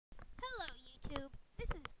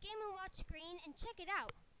screen and check it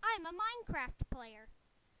out. I'm a Minecraft player.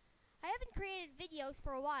 I haven't created videos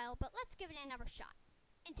for a while, but let's give it another shot.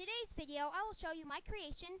 In today's video, I will show you my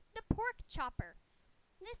creation, the pork chopper.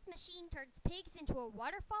 This machine turns pigs into a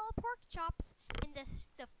waterfall of pork chops in the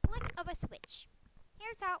flick of a switch.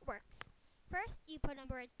 Here's how it works. First, you put a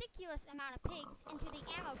ridiculous amount of pigs into the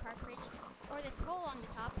ammo cartridge, or this hole on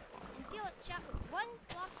the top, and seal it shut with one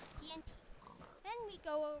block of TNT. Then we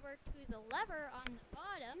go over to the lever on the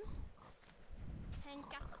bottom, and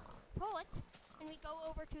pull it, and we go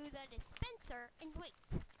over to the dispenser and wait.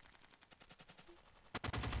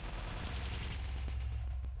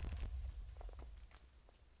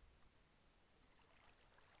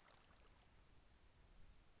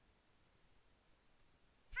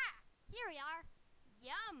 Here we are.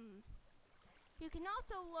 Yum! You can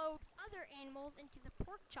also load other animals into the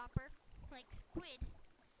pork chopper, like squid,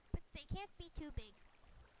 but they can't be too big.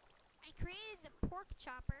 I created the pork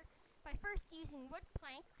chopper by first using wood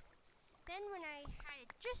planks. Then when I had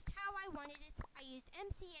it just how I wanted it, I used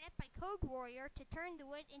MC Edit by Code Warrior to turn the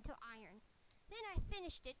wood into iron. Then I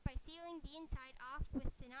finished it by sealing the inside off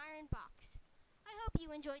with an iron box. I hope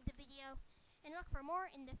you enjoyed the video, and look for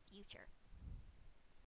more in the future.